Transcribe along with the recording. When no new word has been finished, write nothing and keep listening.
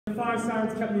The fire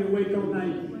sirens kept me awake all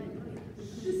night.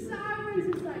 The sirens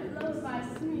recite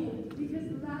lullabies to me because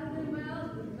the louder the well,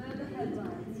 the better the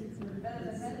headlines. The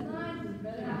better the headlines, the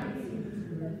better I read.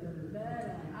 The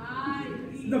better I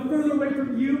read. The further away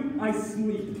from you, I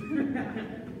sleep.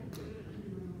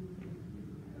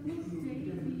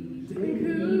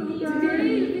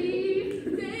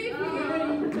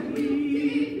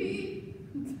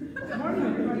 Morning,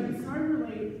 everybody. Sorry we're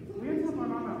late. We had to help our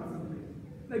mom out with something.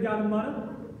 They got a muddle.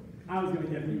 I was gonna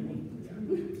get people.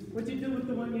 What'd you do with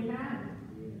the one you had?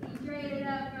 He traded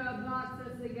up for a box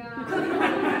of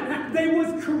cigars. They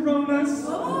was Coronas.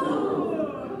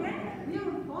 Oh! Yeah, you're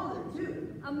a father, too.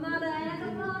 A mother and a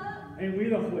father? And we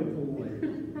the hoi polloi.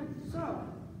 So,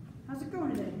 how's it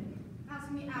going today? Ask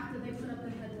me after they put up the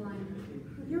headline.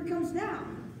 Here it comes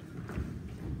down.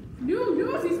 New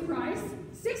Newsies price,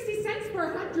 60 cents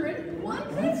per 100. One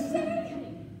page today?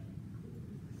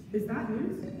 Is that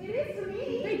news? It is to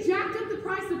me. They jacked up the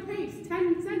price of papes,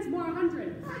 10 cents more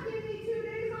 100. That gives me 2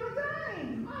 days on a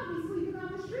dime. I'll be sleeping on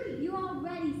the street. You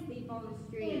already sleep on the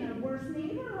street. In a worse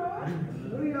neighborhood.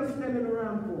 What are y'all standing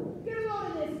around for? Get a load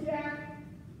of this, Jack.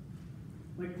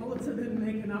 Like Pulitzer didn't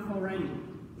make enough already.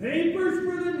 Papers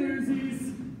for the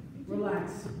newsies.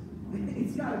 Relax.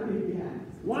 It's gotta be a hat.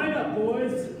 Line up,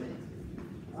 boys.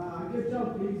 Good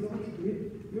job, please.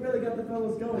 You really got the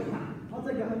fellas going. I'll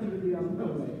take 100 of you on the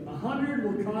way. 100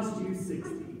 will cost you 60. I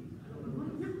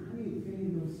ain't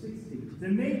paying no 60.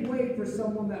 Then make way for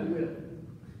someone that will.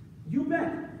 You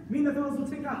bet. Me and the fellas will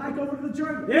take a hike over to the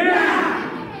joint.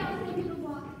 Yeah! I'll take it a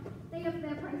walk. They up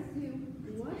their price too.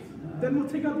 What? Then we'll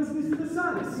take our business to the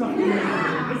sun.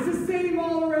 It's the same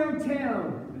all around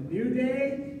town. A new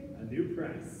day, a new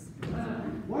price.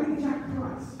 Why did Jack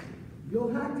price?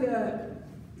 You'll have to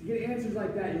get answers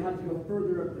like that, you'll have to go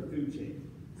further up the food chain.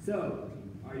 So,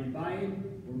 are you buying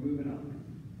or moving up?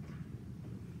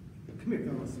 Come here,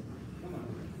 fellas. Come on.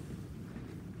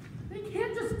 They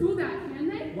can't just do that, can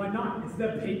they? Why not? It's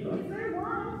their paper. It's their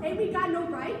world. Hey, we got no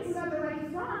rights. We got the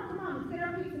right front. Come on, let's get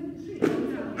our feet in the street.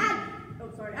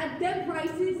 At them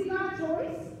prices. We got a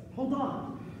choice. Hold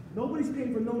on. Nobody's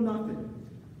paying for no nothing.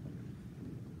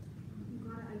 You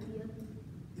got an idea?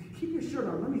 Keep your shirt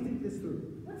on. Let me think this through.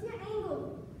 What's your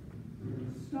angle?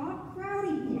 Stop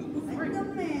crowding here. Let the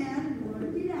man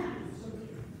work it out.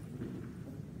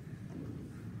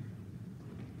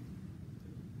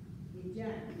 Hey,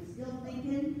 Jack, you still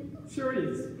thinking? Sure it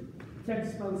is. Can't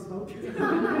you smell the smoke? All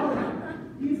right.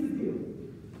 Here's the deal.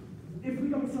 If we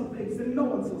don't sell pigs, then no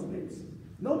one sells pigs.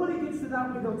 Nobody gets to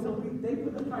that window until they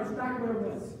put the price back where it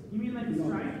was. You mean like a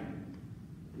strike?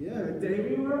 Yeah,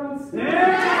 Davey, we're on stage.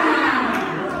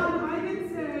 I didn't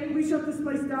say. We shut this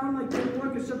place down like the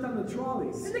workers shut down the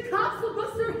trolleys. And the cops will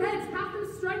bust their heads. Half them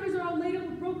strikers are all laid up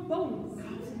with broke bones.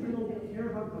 They don't care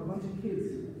about a bunch of kids.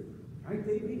 Right,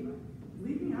 Davey?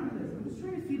 Leave me out of this. I'm just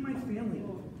trying to feed my family.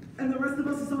 And the rest of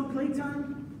us is on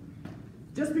playtime?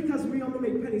 Just because we only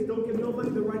make pennies don't give nobody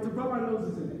the right to rub our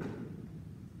noses in it.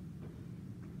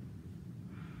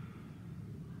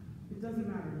 It doesn't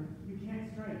matter. You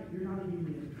can't strike. You're not a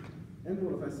union. And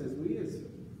what if I says we is?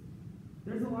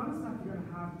 There's a lot of stuff you're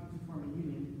gonna have to form a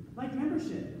union, like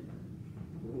membership.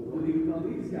 What do you call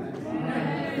these guys?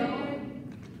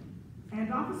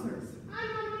 And officers. I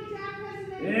want to be Jack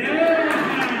president.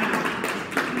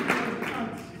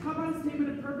 How about a statement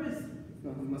of purpose?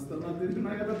 Must have not did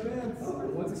my other pants.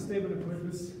 What's a statement of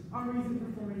purpose? Our reason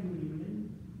for forming a union?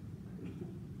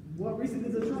 What reason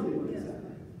is a trolley workers have?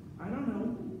 I don't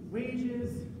know.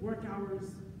 Wages, work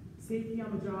hours, safety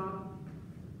on the job.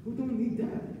 Who don't need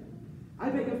that? I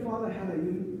bet your father had a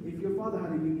union. If your father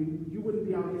had a union, you wouldn't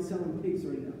be out here selling pigs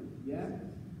right now. Yeah?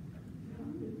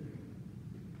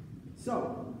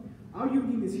 So, our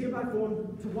union is hereby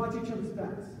formed to watch each other's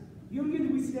backs.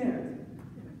 Union we stand.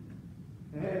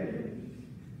 Hey,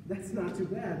 that's not too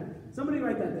bad. Somebody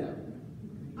write that down.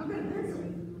 I've got a pencil.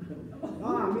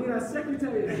 Me and our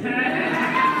secretary. If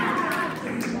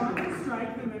you want to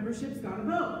strike, the membership's gotta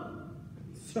vote.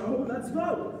 So, let's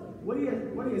vote. What do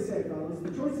you say, fellas?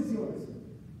 The choice is yours.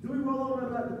 Do we roll over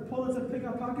and let the Pulitzer pick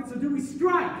our pockets, or do we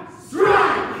strike?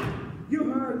 Strike! You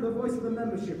heard the voice of the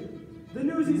membership. The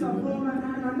newsies on Lower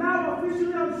Manhattan are now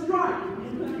officially on strike.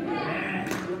 Yeah.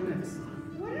 What next?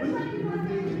 What is like your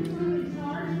favorite in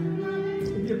charge?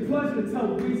 It'd be a pleasure to tell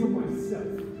Weasel myself.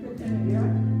 Yeah?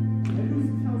 And who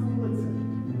tells Pulitzer?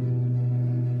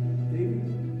 Davey?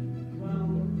 Well,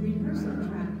 we personally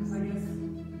tracks, I guess.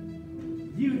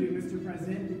 You do, Mr.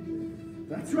 President.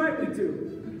 That's right, we do.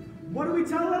 What do we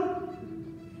tell them?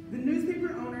 The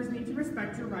newspaper owners need to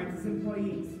respect your rights as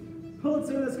employees.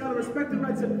 Pulitzer has got to respect the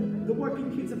rights of the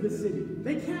working kids of this city.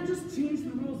 They can't just change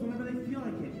the rules whenever they feel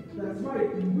like it.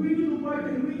 right. We do the work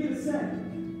and we get a say.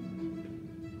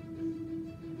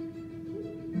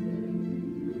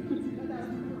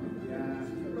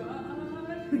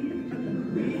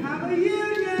 We have a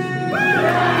union!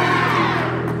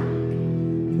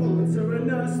 Pulitzer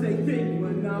and us, they think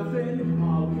we're nothing.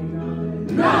 Are we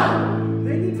nothing? No!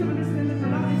 They need to understand that we're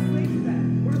not enslaved to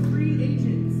them. We're free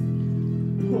agents.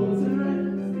 Pulitzer and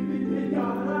us, you think they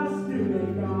got us? Do they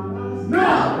got us? No!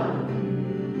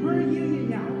 We're a union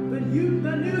now.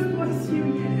 The Newsboys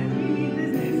Union, and we need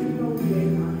business. No, we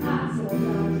ain't got hats or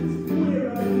badges. We're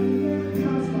a union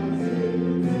just like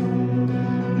citizens.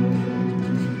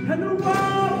 And the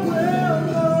world will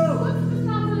know. What's to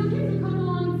stop other kids from coming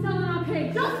along and selling our cake?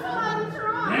 Just go out and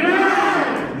try!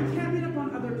 We can't beat up on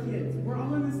other kids. We're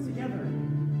all in this together.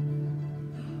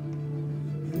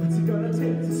 What's it gonna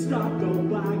take to stop the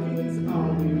wagons?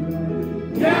 Are we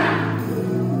ready? Yeah!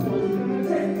 What's it gonna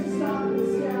take to stop the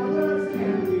scalpers?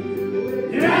 Can we do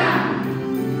it? Yeah!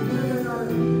 We're not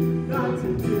got to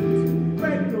do to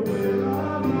break the will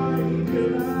of mighty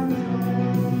villains.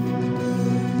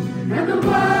 And the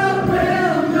world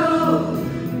will know.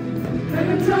 And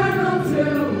the journal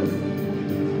too.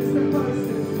 It's the first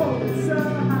Pulitzer,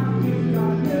 how we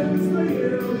got news for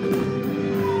you.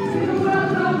 See, the world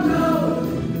don't know.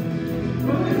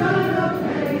 But we're gonna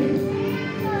pay.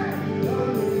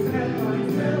 Those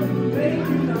headlines will be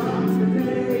making up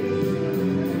today.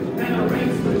 And our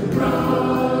ranks will grow.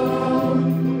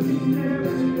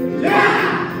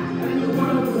 Yeah! And the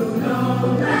world will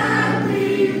know that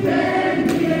we've been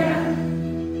here.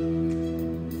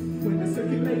 When the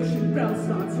circulation bell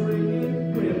starts ringing,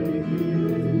 will we hear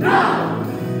it? No!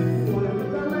 Whatever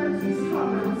the lenses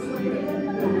come out swinging,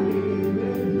 will we hear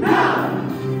it? No!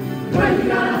 When you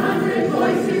got 100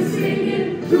 voices singing,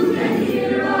 who can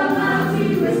hear a lousy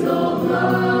whistle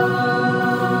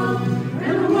blow?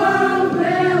 And the world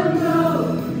will know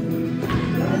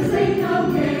that this ain't no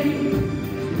game.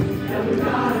 And we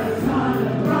got a ton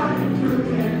of rotten fruit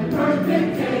and perfect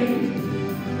game.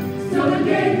 So they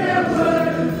gave their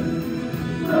word,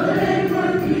 so they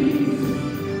were peace.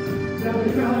 Now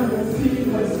we're gonna see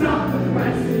what stop the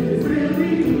prices really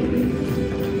means.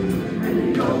 And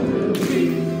they go real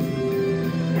cheap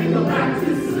and go back to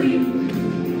sleep.